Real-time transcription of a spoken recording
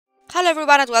Hello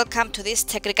everyone and welcome to this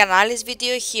technical analysis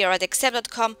video here at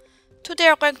xm.com. Today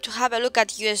we're going to have a look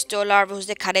at US dollar versus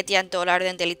the Canadian dollar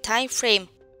in the daily time frame.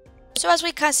 So as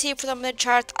we can see from the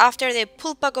chart, after the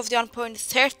pullback of the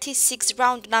 1.36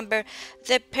 round number,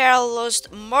 the pair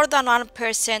lost more than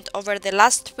 1% over the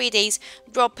last 3 days,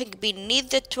 dropping beneath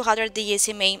the 200-day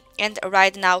SMA, and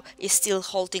right now is still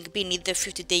holding beneath the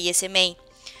 50-day SMA.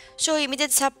 So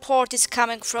immediate support is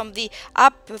coming from the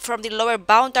lower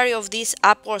boundary of this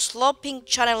upward sloping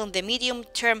channel in the medium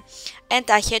term and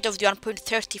ahead of the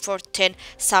 1.3410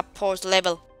 support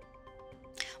level.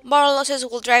 More losses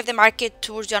will drive the market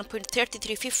towards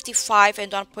 1.3355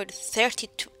 and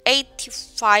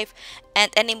 1.3285,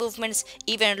 and any movements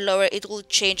even lower, it will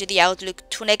change the outlook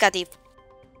to negative.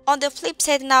 On the flip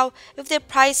side now, if the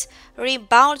price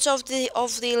rebounds of the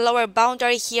lower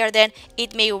boundary here, then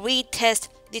it may retest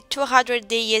the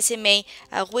 200-day SMA,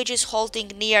 which is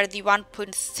holding near the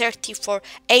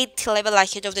 1.3480 level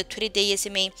ahead of the 20-day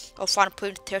SMA of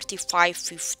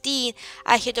 1.3515,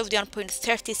 ahead of the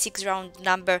 1.36 round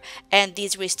number, and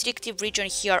this restrictive region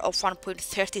here of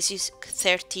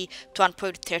 1.3630 to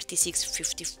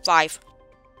 1.3655.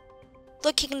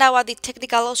 Looking now at the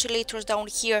technical oscillators down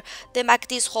here, the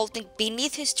market is holding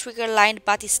beneath its trigger line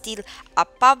but is still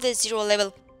above the zero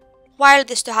level, while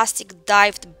the stochastic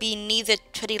dived beneath the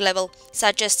 20 level,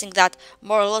 suggesting that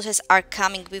more losses are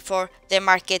coming before the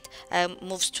market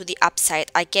moves to the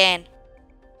upside again.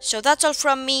 So that's all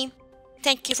from me.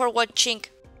 Thank you for watching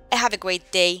and have a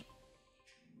great day.